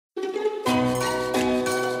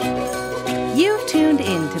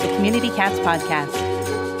Cats podcast.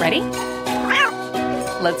 Ready?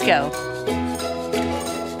 Let's go.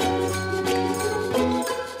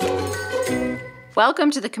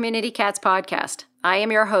 Welcome to the Community Cats podcast. I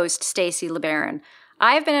am your host, Stacy LeBaron.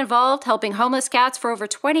 I have been involved helping homeless cats for over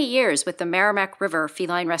 20 years with the Merrimack River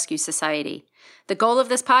Feline Rescue Society. The goal of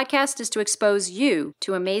this podcast is to expose you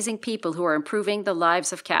to amazing people who are improving the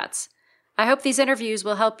lives of cats. I hope these interviews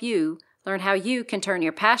will help you learn how you can turn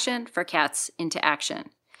your passion for cats into action.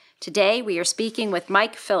 Today, we are speaking with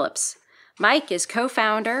Mike Phillips. Mike is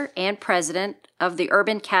co-founder and president of the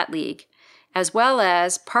Urban Cat League, as well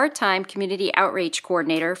as part-time community outreach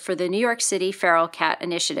coordinator for the New York City Feral Cat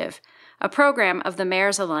Initiative, a program of the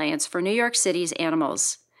Mayor's Alliance for New York City's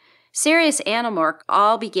animals. Serious animal work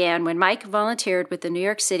all began when Mike volunteered with the New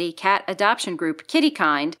York City cat adoption group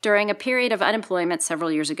Kittykind during a period of unemployment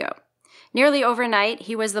several years ago. Nearly overnight,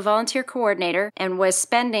 he was the volunteer coordinator and was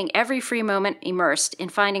spending every free moment immersed in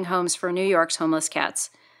finding homes for New York's homeless cats.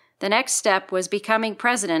 The next step was becoming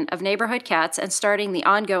president of Neighborhood Cats and starting the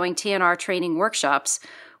ongoing TNR training workshops,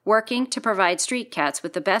 working to provide street cats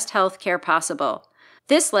with the best health care possible.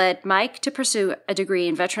 This led Mike to pursue a degree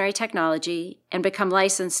in veterinary technology and become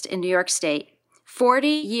licensed in New York State. 40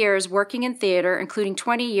 years working in theater, including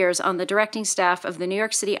 20 years on the directing staff of the New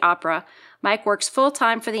York City Opera, Mike works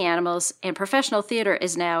full-time for the animals, and professional theater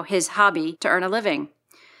is now his hobby to earn a living.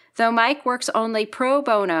 Though Mike works only pro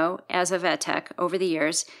bono as a vet tech over the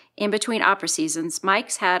years, in between opera seasons,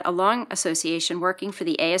 Mike's had a long association working for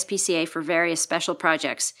the ASPCA for various special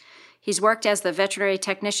projects. He's worked as the veterinary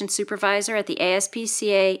technician supervisor at the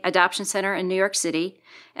ASPCA Adoption Center in New York City,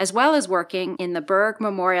 as well as working in the Berg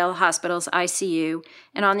Memorial Hospital's ICU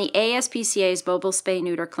and on the ASPCA's mobile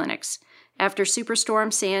spay-neuter clinics. After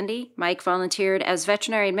Superstorm Sandy, Mike volunteered as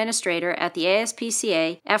veterinary administrator at the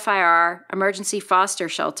ASPCA FIR Emergency Foster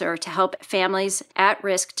Shelter to help families at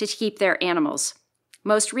risk to keep their animals.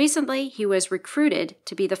 Most recently, he was recruited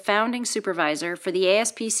to be the founding supervisor for the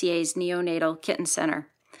ASPCA's Neonatal Kitten Center.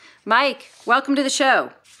 Mike, welcome to the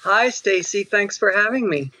show. Hi, Stacy. Thanks for having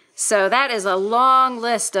me. So that is a long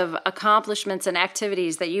list of accomplishments and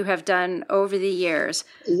activities that you have done over the years.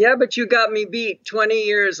 Yeah, but you got me beat. 20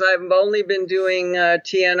 years. I've only been doing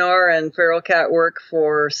TNR and feral cat work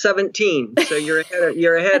for 17. So you're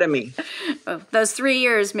ahead of me. Well, those 3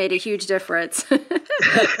 years made a huge difference.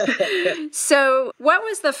 So what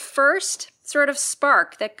was the first sort of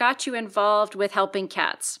spark that got you involved with helping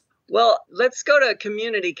cats? Well, let's go to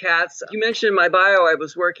community cats. You mentioned in my bio I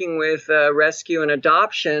was working with rescue and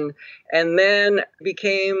adoption, and then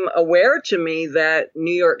became aware to me that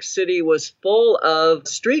New York City was full of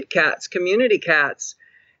street cats, community cats.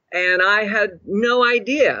 And I had no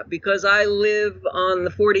idea because I live on the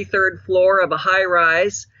 43rd floor of a high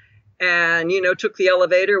rise and, took the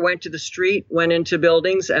elevator, went to the street, went into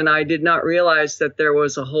buildings, and I did not realize that there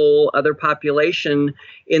was a whole other population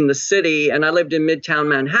in the city. And I lived in Midtown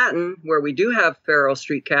Manhattan, where we do have feral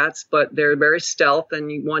street cats, but they're very stealth,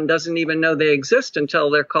 and one doesn't even know they exist until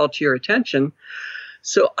they're called to your attention.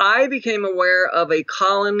 So I became aware of a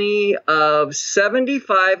colony of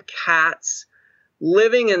 75 cats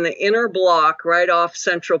living in the inner block right off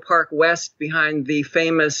Central Park West behind the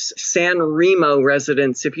famous San Remo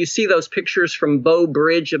residence. If you see those pictures from Bow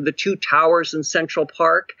Bridge of the two towers in Central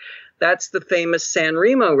Park, that's the famous San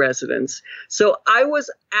Remo residence. So I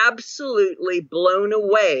was absolutely blown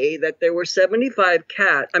away that there were 75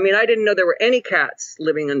 cats. I mean, I didn't know there were any cats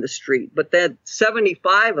living in the street, but they had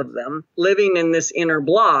 75 of them living in this inner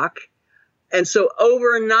block. And so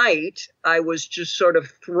overnight, I was just sort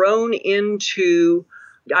of thrown into,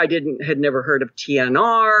 had never heard of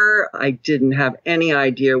TNR. I didn't have any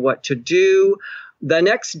idea what to do. The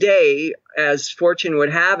next day, as fortune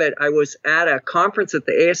would have it, I was at a conference at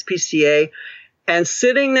the ASPCA, and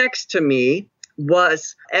sitting next to me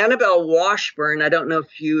was Annabelle Washburn. I don't know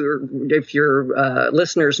if your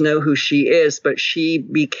listeners know who she is, but she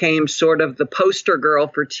became sort of the poster girl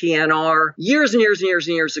for TNR. Years and years and years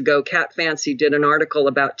and years ago, Cat Fancy did an article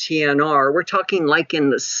about TNR. We're talking like in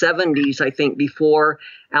the 70s, I think, before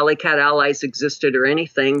Alley Cat Allies existed or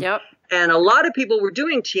anything. Yep. And a lot of people were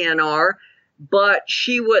doing TNR, but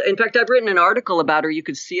she would, in fact, I've written an article about her. You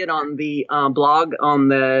could see it on the blog on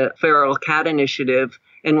the Feral Cat Initiative,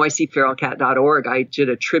 nycferalcat.org. I did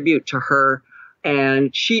a tribute to her,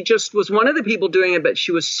 and she just was one of the people doing it, but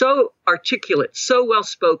she was so articulate, so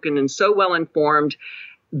well-spoken, and so well-informed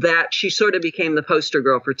that she sort of became the poster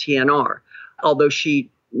girl for TNR, although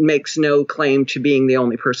she makes no claim to being the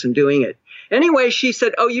only person doing it. Anyway, she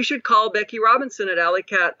said, "Oh, you should call Becky Robinson at Alley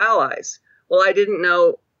Cat Allies." Well, I didn't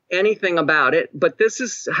know anything about it, but this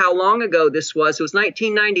is how long ago this was. It was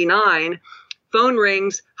 1999. phone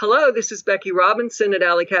rings. Hello, this is Becky Robinson at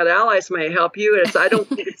Alley Cat Allies. May I help you? I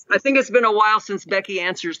think it's been a while since Becky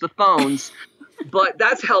answers the phones, but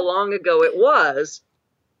that's how long ago it was.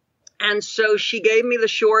 And so she gave me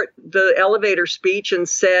the elevator speech and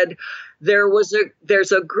said,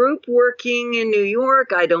 there's a group working in New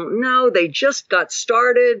York. I don't know. They just got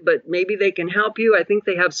started, but maybe they can help you. I think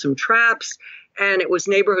they have some traps. And it was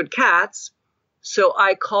Neighborhood Cats. So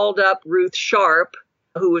I called up Ruth Sharp,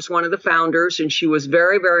 who was one of the founders, and she was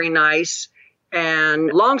very, very nice.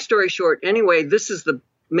 And long story short, anyway, this is the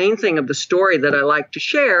main thing of the story that I like to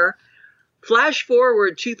share. Flash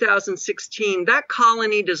forward 2016, that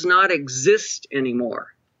colony does not exist anymore.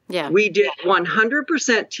 Yeah. We did 100%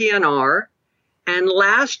 TNR. And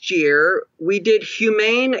last year, we did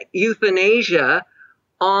humane euthanasia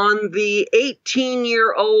on the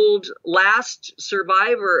 18-year-old last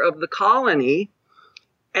survivor of the colony.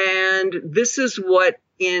 And this is what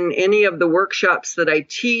in any of the workshops that I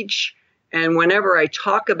teach and whenever I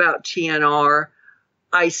talk about TNR,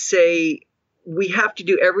 I say we have to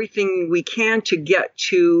do everything we can to get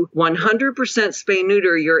to 100%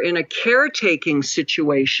 spay-neuter. You're in a caretaking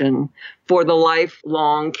situation for the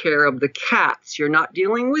lifelong care of the cats. You're not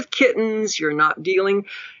dealing with kittens. You're not dealing,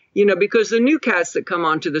 because the new cats that come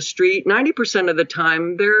onto the street, 90% of the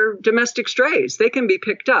time, they're domestic strays. They can be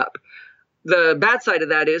picked up. The bad side of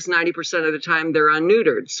that is 90% of the time they're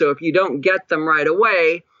unneutered. So if you don't get them right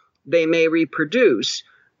away, they may reproduce.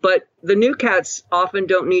 But the new cats often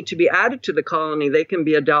don't need to be added to the colony. They can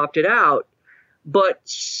be adopted out. But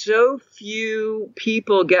so few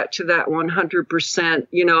people get to that 100%.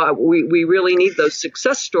 We really need those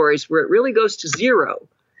success stories where it really goes to zero.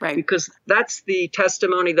 Right. Because that's the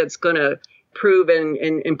testimony that's going to prove and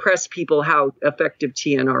impress people how effective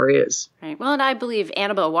TNR is. Right. Well, and I believe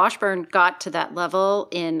Annabelle Washburn got to that level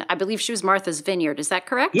I believe she was Martha's Vineyard. Is that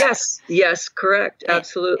correct? Yes, correct.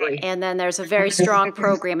 Absolutely. And then there's a very strong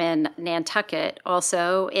program in Nantucket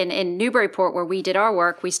also. In Newburyport, where we did our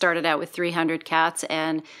work, we started out with 300 cats,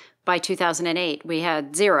 and by 2008, we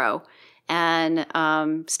had 0. And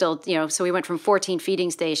still, so we went from 14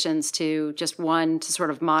 feeding stations to just 1 to sort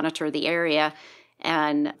of monitor the area.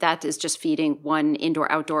 And that is just feeding 1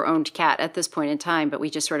 indoor-outdoor owned cat at this point in time. But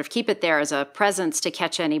we just sort of keep it there as a presence to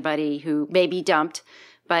catch anybody who may be dumped.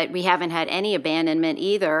 But we haven't had any abandonment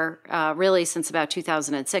either, really, since about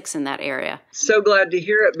 2006 in that area. So glad to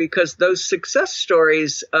hear it, because those success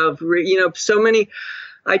stories of, so many,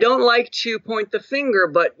 I don't like to point the finger,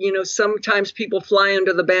 but, sometimes people fly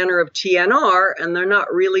under the banner of TNR and they're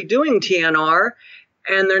not really doing TNR.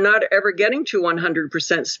 And they're not ever getting to 100%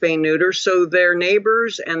 spay-neuter. So their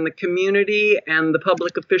neighbors and the community and the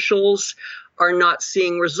public officials are not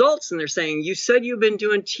seeing results. And they're saying, you said you've been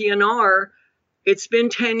doing TNR. It's been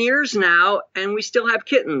 10 years now, and we still have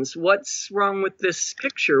kittens. What's wrong with this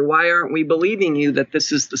picture? Why aren't we believing you that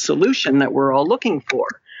this is the solution that we're all looking for?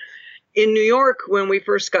 In New York, when we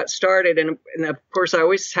first got started, and of course, I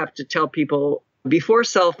always have to tell people, before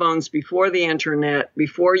cell phones, before the internet,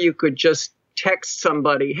 before you could just text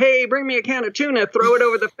somebody, hey, bring me a can of tuna, throw it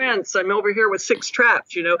over the fence. I'm over here with 6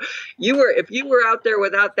 traps. If you were out there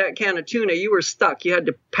without that can of tuna, you were stuck. You had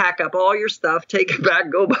to pack up all your stuff, take it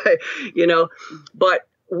back, go by, But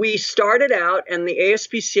we started out, and the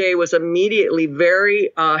ASPCA was immediately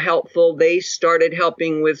very helpful. They started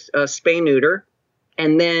helping with spay-neuter.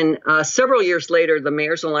 And then several years later, the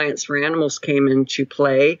Mayor's Alliance for Animals came into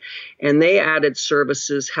play, and they added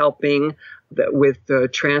services helping with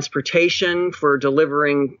transportation for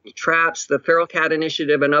delivering traps, the Feral Cat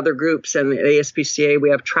Initiative and other groups, and the ASPCA. We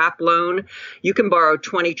have trap loan. You can borrow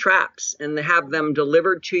 20 traps and have them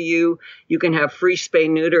delivered to you. You can have free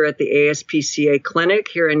spay-neuter at the ASPCA clinic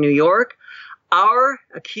here in New York. Our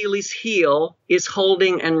Achilles heel is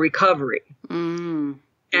holding and recovery.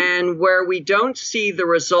 And where we don't see the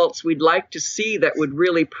results we'd like to see that would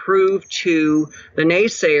really prove to the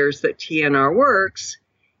naysayers that TNR works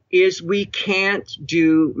is we can't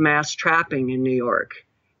do mass trapping in New York.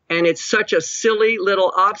 And it's such a silly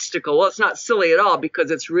little obstacle. Well, it's not silly at all,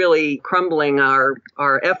 because it's really crumbling our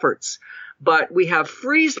efforts. But we have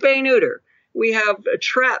free spay-neuter. We have a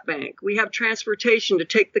trap bank. We have transportation to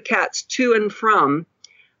take the cats to and from.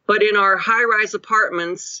 But in our high-rise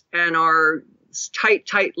apartments and our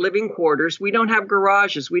tight living quarters, we don't have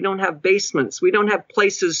garages. We don't have basements. We don't have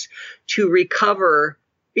places to recover.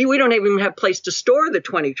 We don't even have a place to store the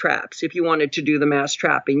 20 traps if you wanted to do the mass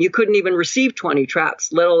trapping. You couldn't even receive 20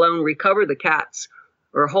 traps, let alone recover the cats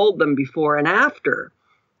or hold them before and after.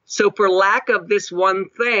 So for lack of this one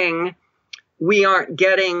thing, we aren't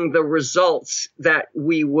getting the results that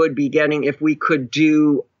we would be getting if we could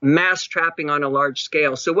do mass trapping on a large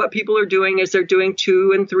scale. So what people are doing is they're doing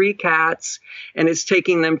 2 and 3 cats, and it's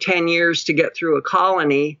taking them 10 years to get through a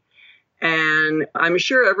colony. And I'm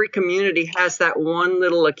sure every community has that one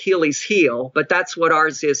little Achilles heel, but that's what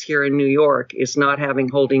ours is here in New York, is not having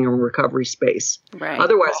holding and recovery space. Right.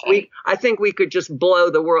 Otherwise, I think we could just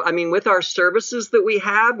blow the world. I mean, with our services that we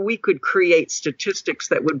have, we could create statistics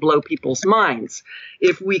that would blow people's minds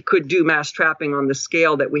if we could do mass trapping on the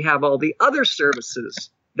scale that we have all the other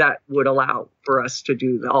services that would allow for us to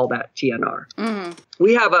do all that TNR. Mm-hmm.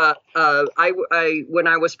 We have when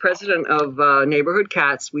I was president of Neighborhood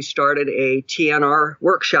Cats, we started a TNR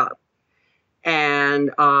workshop.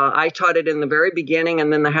 And I taught it in the very beginning,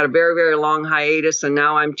 and then I had a very, very long hiatus, and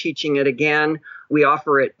now I'm teaching it again. We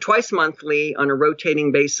offer it twice monthly on a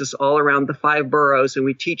rotating basis all around the 5 boroughs, and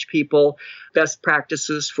we teach people best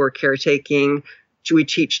practices for caretaking. We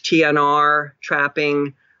teach TNR,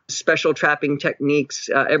 trapping, special trapping techniques,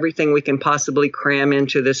 everything we can possibly cram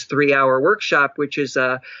into this 3-hour workshop, which is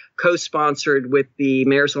co-sponsored with the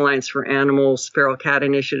Mayor's Alliance for Animals, Feral Cat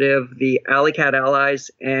Initiative, the Alley Cat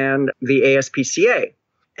Allies, and the ASPCA.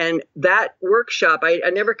 And that workshop, I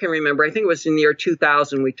never can remember, I think it was in the year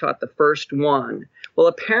 2000 we taught the first one. Well,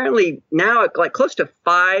 apparently now like close to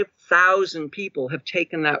 5,000 people have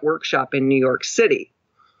taken that workshop in New York City.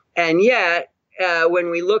 And yet, when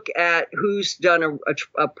we look at who's done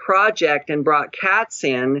a project and brought cats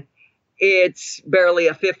in, it's barely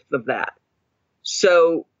a fifth of that.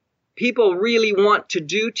 So people really want to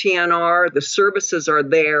do TNR. The services are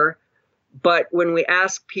there. But when we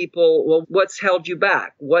ask people, well, what's held you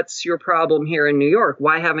back? What's your problem here in New York?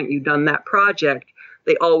 Why haven't you done that project?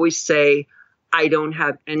 They always say, I don't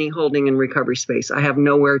have any holding and recovery space. I have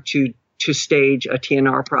nowhere to stage a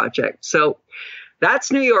TNR project. So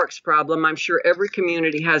that's New York's problem. I'm sure every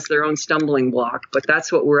community has their own stumbling block, but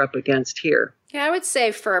that's what we're up against here. Yeah, I would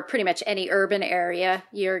say for pretty much any urban area,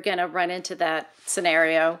 you're going to run into that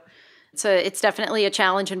scenario. So it's definitely a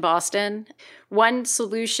challenge in Boston. One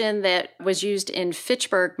solution that was used in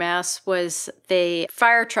Fitchburg, Mass. was the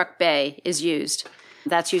fire truck bay is used.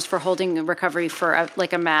 That's used for holding and recovery for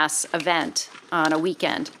a mass event on a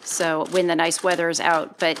weekend. So when the nice weather is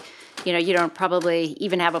out, but you don't probably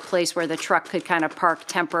even have a place where the truck could kind of park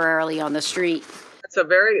temporarily on the street.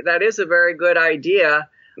 That is a very good idea.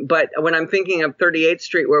 But when I'm thinking of 38th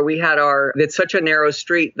Street, where we had it's such a narrow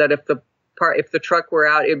street that if the truck were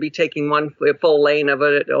out, it'd be taking one full lane of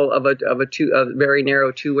a very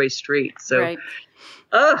narrow 2-way street. So, right.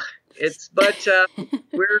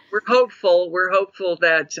 We're hopeful. We're hopeful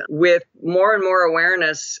that with more and more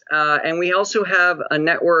awareness, and we also have a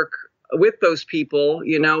network with those people,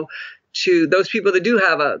 to those people that do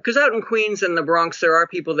have because out in Queens and the Bronx, there are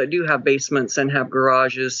people that do have basements and have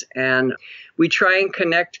garages, and we try and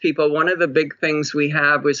connect people. One of the big things we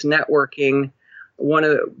have is networking. One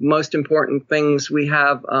of the most important things we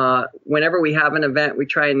have, whenever we have an event, we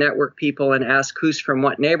try and network people and ask who's from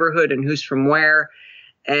what neighborhood and who's from where.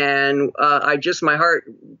 And my heart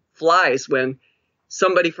flies when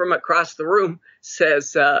somebody from across the room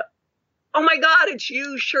says, oh my God, it's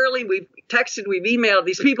you, Shirley. We've texted, we've emailed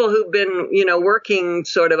these people who've been, working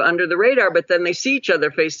sort of under the radar, but then they see each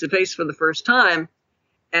other face to face for the first time.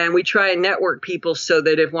 And we try and network people so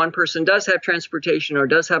that if one person does have transportation or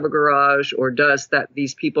does have a garage or that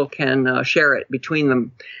these people can share it between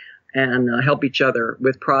them and help each other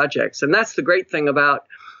with projects. And that's the great thing about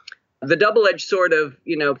the double-edged sword of,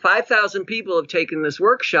 5,000 people have taken this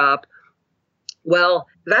workshop. Well,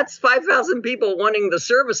 that's 5,000 people wanting the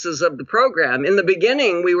services of the program. In the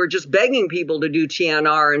beginning, we were just begging people to do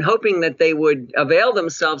TNR and hoping that they would avail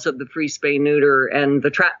themselves of the free spay neuter and the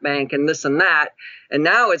trap bank and this and that. And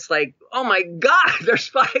now it's like, oh my God, there's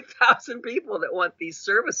 5,000 people that want these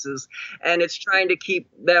services. And it's trying to keep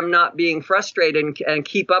them not being frustrated and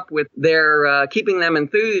keep up with their keeping them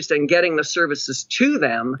enthused and getting the services to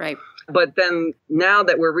them. Right. But then now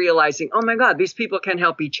that we're realizing, oh my God, these people can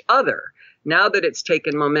help each other. Now that it's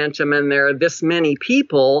taken momentum and there are this many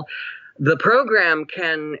people, the program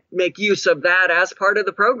can make use of that as part of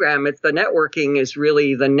the program. The networking is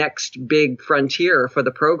really the next big frontier for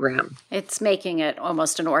the program. It's making it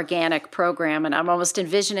almost an organic program, and I'm almost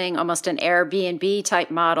envisioning almost an Airbnb type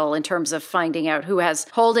model in terms of finding out who has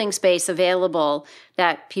holding space available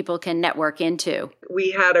that people can network into.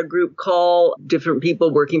 we had a group call, different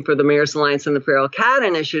people working for the Mayor's Alliance and the Feral Cat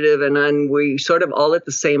Initiative, and then we sort of all at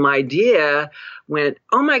the same idea went,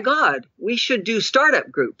 oh my God, we should do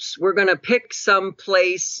startup groups. We're going to pick some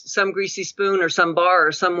place, some greasy spoon or some bar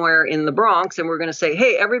or somewhere in the Bronx, and we're going to say,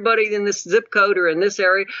 hey, everybody in this zip code or in this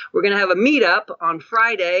area, we're going to have a meetup on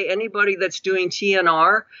Friday. Anybody that's doing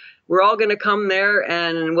TNR, we're all going to come there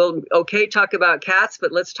and we'll, talk about cats,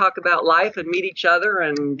 but let's talk about life and meet each other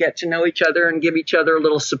and get to know each other and give each other a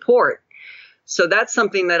little support. So that's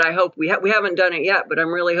something that I hope we haven't done it yet, but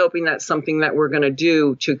I'm really hoping that's something that we're going to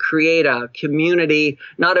do to create a community,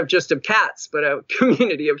 not of just of cats, but a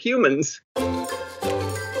community of humans.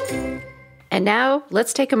 And now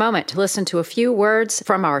let's take a moment to listen to a few words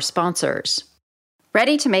from our sponsors.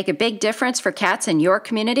 Ready to make a big difference for cats in your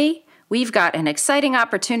community? We've got an exciting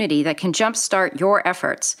opportunity that can jumpstart your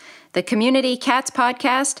efforts. The Community Cats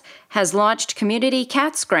Podcast has launched Community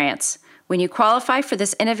Cats Grants. When you qualify for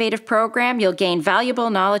this innovative program, you'll gain valuable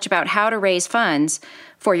knowledge about how to raise funds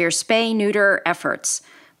for your spay-neuter efforts.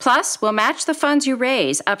 Plus, we'll match the funds you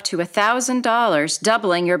raise up to $1,000,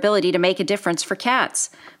 doubling your ability to make a difference for cats.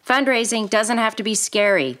 Fundraising doesn't have to be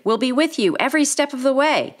scary. We'll be with you every step of the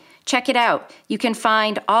way. Check it out. You can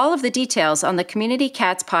find all of the details on the Community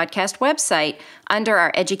Cats Podcast website under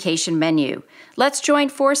our education menu. Let's join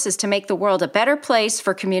forces to make the world a better place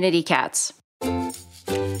for community cats.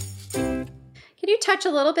 Can you touch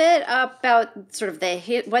a little bit about sort of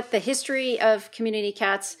what the history of community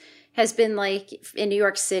cats has been like in New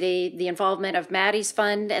York City, the involvement of Maddie's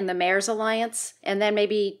Fund and the Mayor's Alliance, and then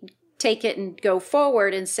maybe take it and go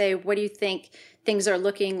forward and say, what do you think things are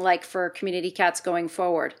looking like for community cats going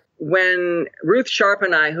forward? When Ruth Sharp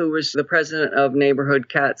and I, who was the president of Neighborhood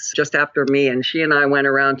Cats just after me, and she and I went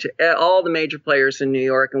around to all the major players in New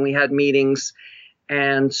York, and we had meetings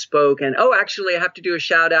and spoke. And actually, I have to do a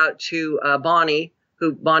shout out to Bonnie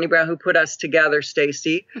Brown, who put us together,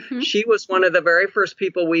 Stacy. Mm-hmm. She was one of the very first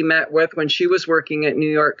people we met with when she was working at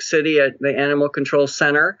New York City at the Animal Control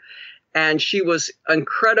Center. And she was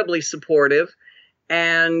incredibly supportive.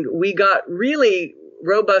 And we got really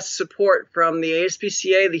robust support from the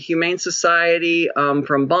ASPCA, the Humane Society,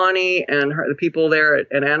 from Bonnie and the people there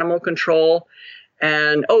at Animal Control.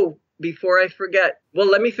 And before I forget, well,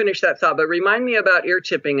 let me finish that thought. But remind me about ear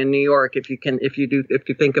tipping in New York, if you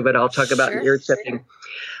think of it. I'll talk about ear tipping. Sure.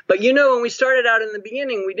 But when we started out in the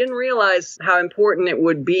beginning, we didn't realize how important it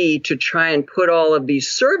would be to try and put all of these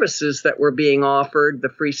services that were being offered, the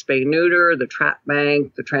free spay neuter, the trap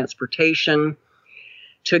bank, the transportation,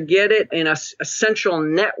 to get it in a central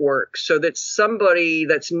network so that somebody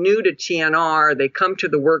that's new to TNR, they come to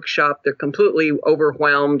the workshop, they're completely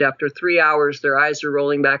overwhelmed. After 3 hours, their eyes are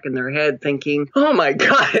rolling back in their head thinking, oh my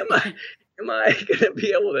God, am I going to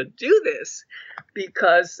be able to do this?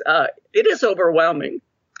 Because it is overwhelming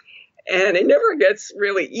and it never gets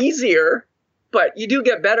really easier, but you do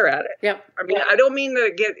get better at it. Yep. I mean, I don't mean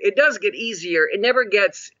that it does get easier. It never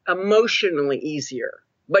gets emotionally easier.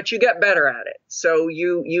 But you get better at it. So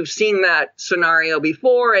you've seen that scenario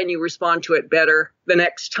before and you respond to it better the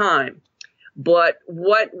next time. But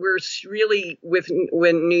what we're really with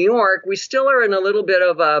New York, we still are in a little bit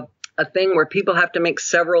of a thing where people have to make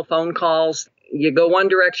several phone calls. You go one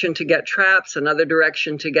direction to get traps, another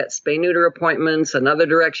direction to get spay-neuter appointments, another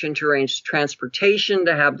direction to arrange transportation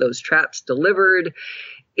to have those traps delivered.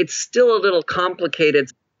 It's still a little complicated.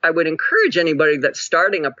 I would encourage anybody that's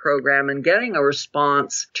starting a program and getting a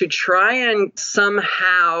response to try and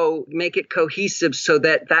somehow make it cohesive so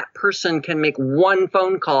that that person can make one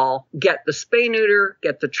phone call, get the spay neuter,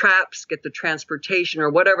 get the traps, get the transportation, or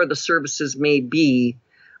whatever the services may be,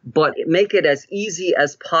 but make it as easy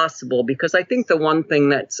as possible. Because I think the one thing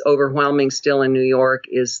that's overwhelming still in New York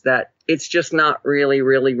is that it's just not really,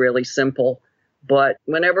 really, really simple. But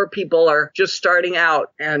whenever people are just starting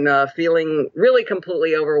out and feeling really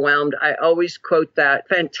completely overwhelmed, I always quote that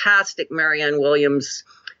fantastic Marianne Williams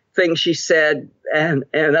thing she said, and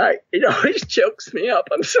it always chokes me up.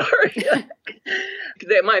 I'm sorry.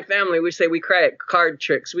 My family, we say we cry at card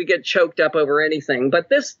tricks. We get choked up over anything. But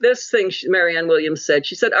this thing Marianne Williams said,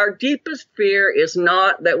 she said, our deepest fear is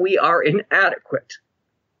not that we are inadequate.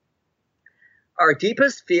 Our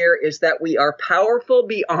deepest fear is that we are powerful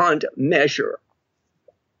beyond measure.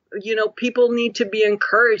 People need to be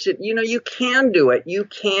encouraged that, you can do it. You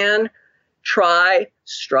can try,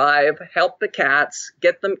 strive, help the cats,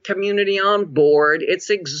 get the community on board. It's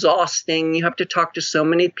exhausting. You have to talk to so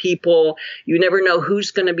many people. You never know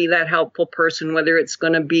who's going to be that helpful person, whether it's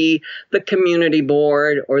going to be the community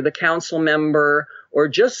board or the council member or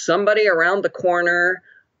just somebody around the corner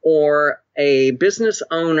or a business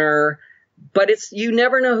owner. But you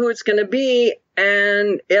never know who it's going to be.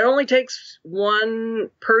 And it only takes one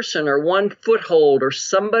person or one foothold or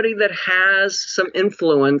somebody that has some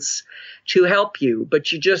influence to help you.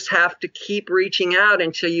 But you just have to keep reaching out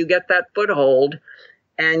until you get that foothold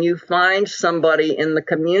and you find somebody in the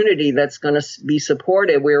community that's going to be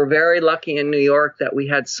supportive. We were very lucky in New York that we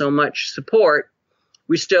had so much support.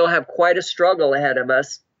 We still have quite a struggle ahead of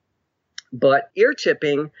us. But ear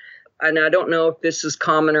tipping, and I don't know if this is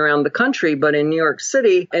common around the country, but in New York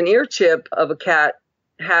City, an ear tip of a cat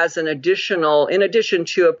has an additional, in addition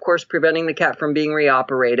to, of course, preventing the cat from being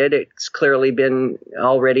reoperated. It's clearly been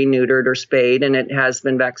already neutered or spayed, and it has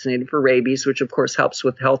been vaccinated for rabies, which, of course, helps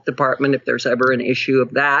with the health department if there's ever an issue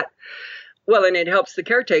of that. Well, and it helps the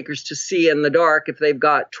caretakers to see in the dark if they've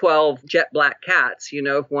got 12 jet black cats,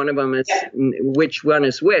 if one of them is, which one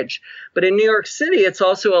is which. But in New York City, it's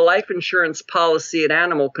also a life insurance policy at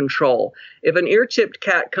animal control. If an ear-tipped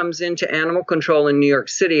cat comes into animal control in New York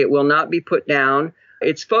City, it will not be put down.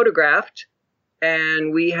 It's photographed,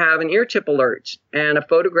 and we have an ear tip alert, and a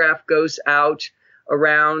photograph goes out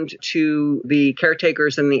around to the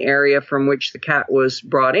caretakers in the area from which the cat was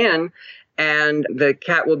brought in, and the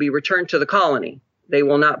cat will be returned to the colony. They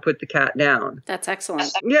will not put the cat down. That's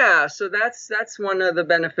excellent. Yeah, so that's one of the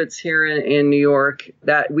benefits here in New York,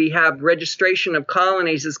 that we have registration of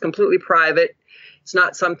colonies is completely private. It's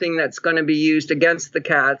not something that's going to be used against the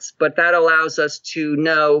cats, but that allows us to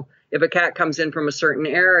know if a cat comes in from a certain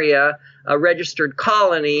area, a registered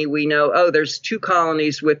colony, we know, there's 2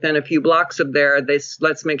 colonies within a few blocks of there.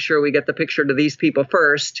 Let's make sure we get the picture to these people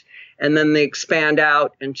first. And then they expand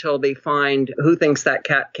out until they find who thinks that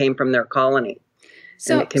cat came from their colony.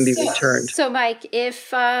 And it can be returned. So, Mike,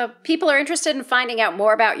 if people are interested in finding out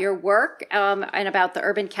more about your work and about the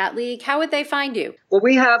Urban Cat League, how would they find you? Well,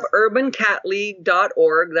 we have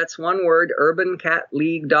urbancatleague.org. That's one word,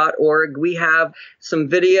 urbancatleague.org. We have some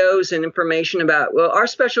videos and information about, our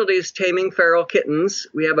specialty is taming feral kittens.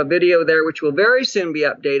 We have a video there which will very soon be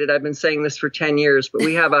updated. I've been saying this for 10 years, but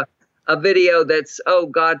we have a video that's,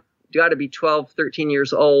 got to be 12, 13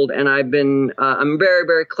 years old. And I'm very,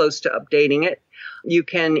 very close to updating it. You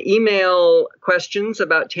can email questions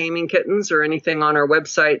about taming kittens or anything on our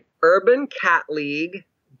website,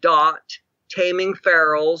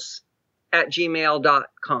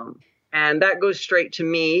 urbancatleague.tamingferals@gmail.com. And that goes straight to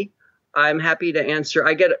me. I'm happy to answer.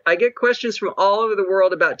 I get questions from all over the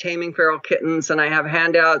world about taming feral kittens, and I have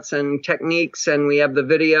handouts and techniques, and we have the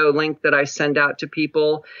video link that I send out to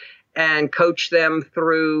people and coach them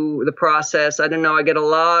through the process. I don't know. I get a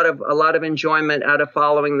lot of enjoyment out of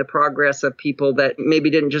following the progress of people that maybe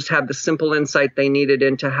didn't just have the simple insight they needed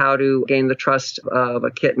into how to gain the trust of a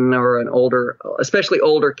kitten or especially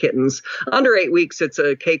older kittens. Under 8 weeks, it's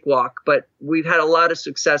a cakewalk, but we've had a lot of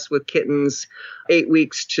success with kittens 8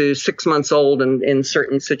 weeks to 6 months old and in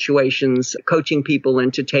certain situations, coaching people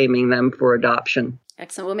into taming them for adoption.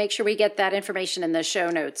 Excellent. We'll make sure we get that information in the show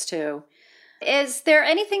notes too. Is there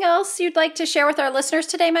anything else you'd like to share with our listeners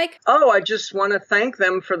today, Mike? I just want to thank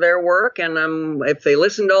them for their work. And if they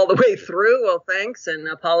listened all the way through, well, thanks. And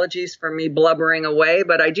apologies for me blubbering away.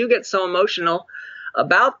 But I do get so emotional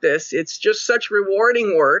about this. It's just such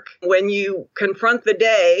rewarding work when you confront the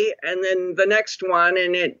day and then the next one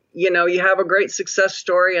and you have a great success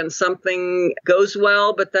story and something goes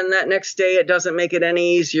well. But then that next day, it doesn't make it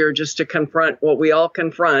any easier just to confront what we all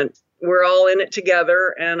confront. We're all in it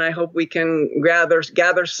together, and I hope we can gather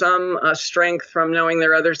some strength from knowing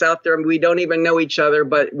there are others out there. We don't even know each other,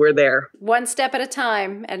 but we're there. One step at a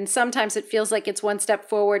time, and sometimes it feels like it's 1 step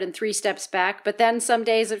forward and 3 steps back, but then some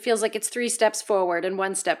days it feels like it's 3 steps forward and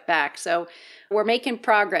 1 step back. So we're making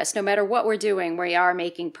progress. No matter what we're doing, we are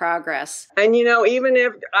making progress. And, even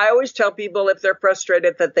if I always tell people if they're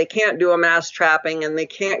frustrated that they can't do a mass trapping and they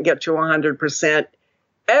can't get to 100%,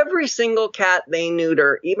 every single cat they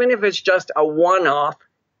neuter, even if it's just a one-off,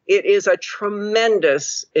 it is a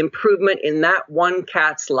tremendous improvement in that one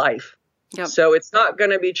cat's life. Yep. So it's not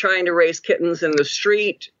going to be trying to raise kittens in the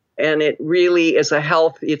street, and it really is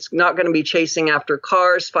it's not going to be chasing after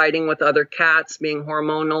cars, fighting with other cats, being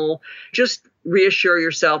hormonal. Just reassure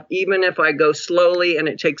yourself, even if I go slowly and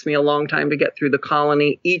it takes me a long time to get through the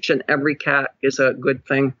colony, each and every cat is a good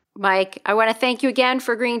thing. Mike, I want to thank you again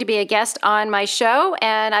for agreeing to be a guest on my show,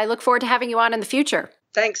 and I look forward to having you on in the future.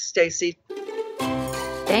 Thanks, Stacy.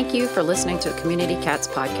 Thank you for listening to the Community Cats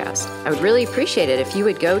podcast. I would really appreciate it if you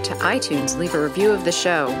would go to iTunes and leave a review of the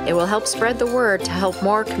show. It will help spread the word to help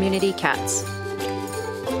more community cats.